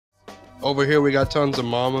Over here we got tons of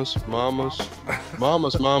mamas,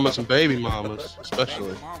 and baby mamas,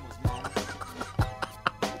 especially.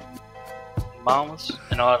 Mamas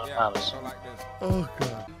and all the mamas. Oh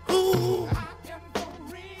god.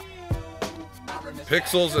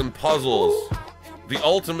 Pixels and puzzles. The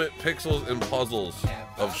ultimate pixels and puzzles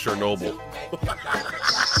of Chernobyl.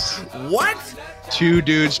 What? 2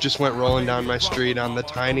 dudes just went rolling down my street on the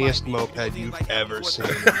tiniest moped you've ever seen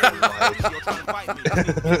in your life.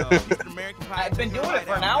 I've been doing it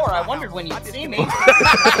for an hour. I wondered when you'd see me.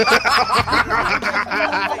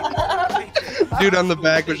 Dude on the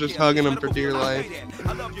back was just hugging him for dear life.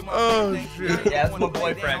 Oh shit. Yeah, that's my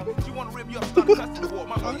boyfriend.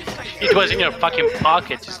 It was in your fucking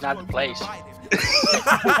pocket, it's not the place.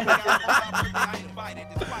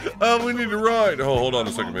 Oh, we need to ride. Oh, hold on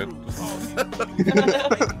a second, man.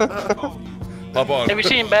 Hop on. Have you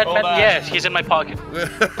seen Batman? Yes, he's in my pocket.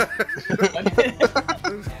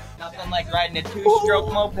 Nothing like riding a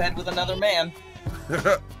 2-stroke moped with another man.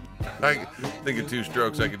 I think in 2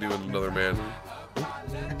 strokes I could do with another man.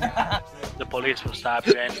 The police will stop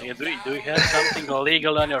you and say, do you have something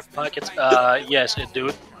illegal on your pockets? Yes,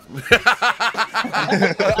 dude.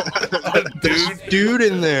 Dude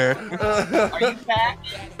in there. Are you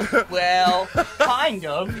packed? Well, kind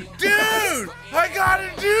of. Dude! I got a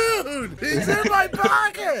dude! He's in my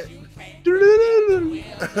pocket!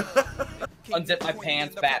 Unzip my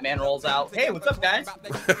pants, Batman rolls out. Hey, what's up, guys?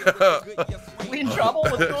 We in trouble?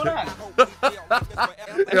 What's going on?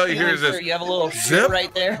 All you hear is this. You have a little Zip? shit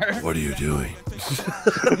right there. What are you doing?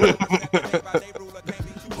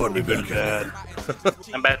 Put me back in.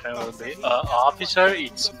 And Batman will be, officer,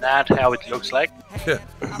 it's not how it looks like.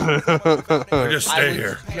 I just stay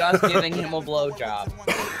here. Just giving him a blowjob.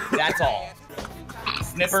 That's all.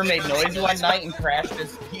 Snipper made noise one night and crashed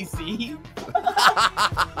his PC.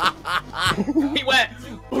 He went,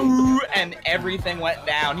 ooh, and everything went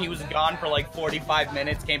down. He was gone for like 45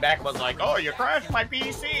 minutes, came back and was like, oh, you crashed my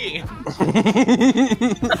PC.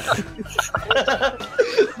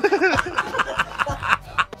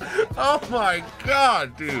 Oh my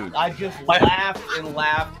god, dude. I just laughed and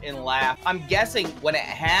laughed and laughed. I'm guessing when it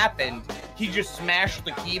happened, he just smashed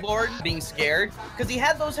the keyboard, being scared, because he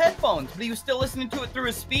had those headphones, but he was still listening to it through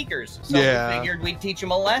his speakers. So we figured we'd teach him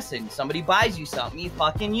a lesson. Somebody buys you something, you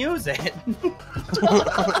fucking use it.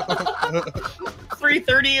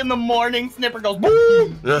 3:30 in the morning, Snipper goes,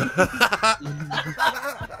 boom!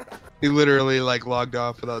 He literally like logged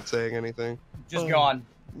off without saying anything. Just gone.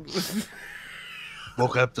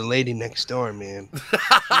 Woke up the lady next door, man. She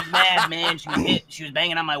was mad, man. She was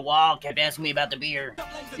banging on my wall, kept asking me about the beer.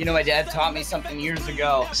 You know, my dad taught me something years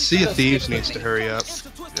ago. Sea of Thieves needs to hurry up.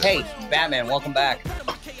 Hey, Batman, welcome back.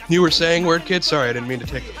 You were saying, Wordkid? Sorry, I didn't mean to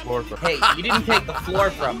take the floor from you. Hey, you didn't take the floor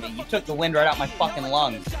from me. You took the wind right out my fucking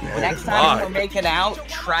lungs. Next time we're making out,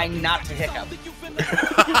 try not to hiccup.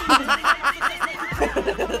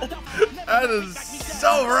 That is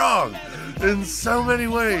so wrong in so many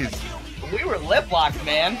ways. We were lip locked,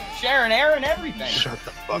 man. Sharing air and everything. Shut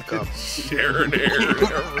the fuck up. Sharing air and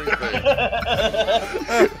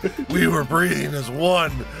everything. We were breathing as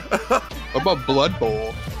one. What about Blood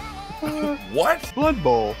Bowl? What? Blood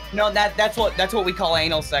Bowl. No, that's what we call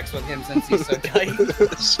anal sex with him since he's so tight.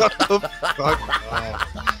 Shut the fuck up.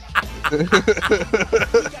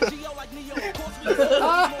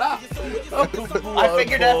 I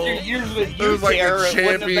figured after years with you, like Tara, it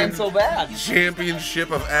wouldn't have been so bad. Championship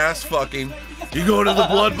of ass fucking. You going to the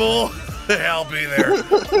Blood Bowl? I'll be there.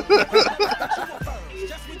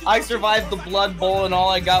 I survived the Blood Bowl and all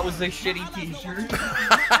I got was a shitty t-shirt.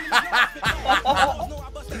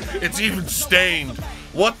 It's even stained.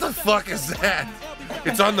 What the fuck is that?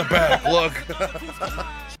 It's on the back, look.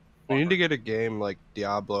 We need to get a game like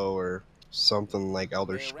Diablo or something like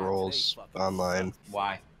Elder Scrolls Online.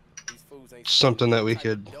 Why? Something that we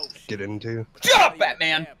could get into. Shut up,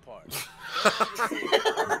 Batman!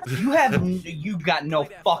 You've got no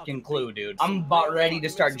fucking clue, dude. I'm about ready to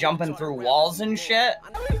start jumping through walls and shit.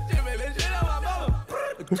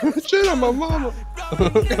 Shit on my mama.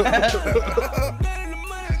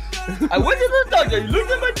 I went to the doctor, he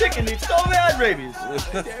looked at my chicken, he told me I had rabies.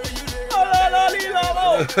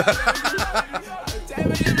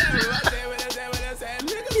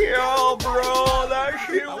 Yo, bro, that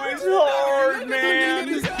shit was hard, man.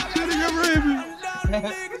 Shit, I got rabies.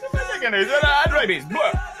 He said I had rabies.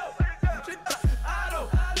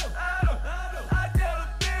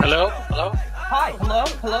 Hello? Hello? Hi, hello,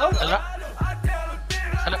 hello? Hello?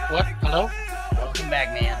 Hello? What? Hello? Welcome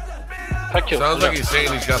back, man. Fuck you. Sounds like he's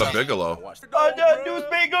saying he's got a bigelow. I got to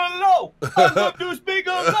speak on low. I got to speak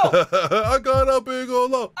on low. I got a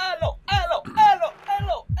bigelow. Hello, hello, hello,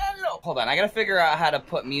 hello, hello. Hold on, I gotta figure out how to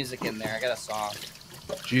put music in there. I got a song.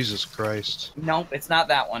 Jesus Christ. Nope, it's not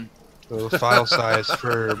that one. The file size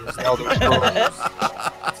for Elder Scrolls.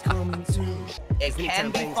 It can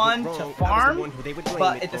be fun to farm,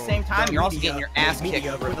 but at the same time, you're also getting your ass kicked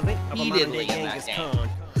repeatedly in that game.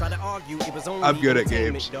 I'm good at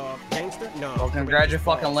games. Well,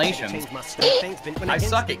 congratulations. I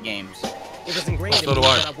suck at games. So do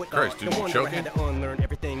I. Christ, dude, you choking? I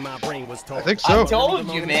think so. I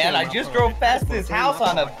told you, man. I just drove past this house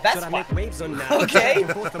on a Vespa. Okay?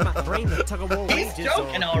 He's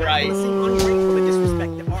joking, all right.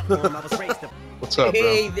 What's up, bro?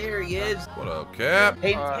 Hey, there he is. What up, Cap?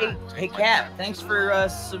 Hey, Cap. Thanks for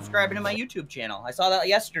subscribing to my YouTube channel. I saw that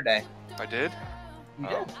yesterday. I did? You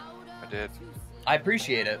did. I did. I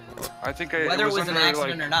appreciate it. I think Whether it was an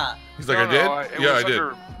accident or not. He's like, I did? Yeah, I did.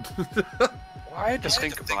 Well, I had to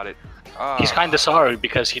think about it. He's kind of sorry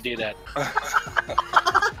because he did that.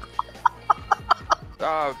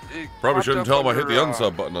 Probably shouldn't tell him I hit the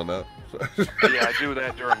unsub button on that. Yeah, I do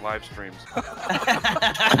that during live streams.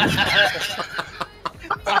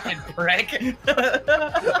 Fucking prick.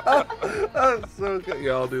 That's so good.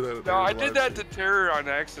 Yeah, I'll do that. No, I did that to Terror on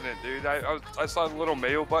accident, dude. I saw the little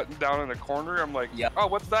Mayo button down in the corner. I'm like, oh,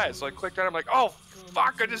 what's that? So I clicked on it. I'm like, oh,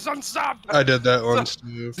 fuck, I just unsubbed. I did that once,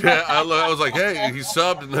 too. Yeah, I was like, hey, he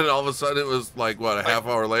subbed, and then all of a sudden it was like, what, a half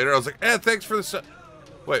hour later? I was like, hey, thanks for the sub.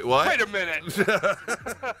 Wait, what? Wait a minute.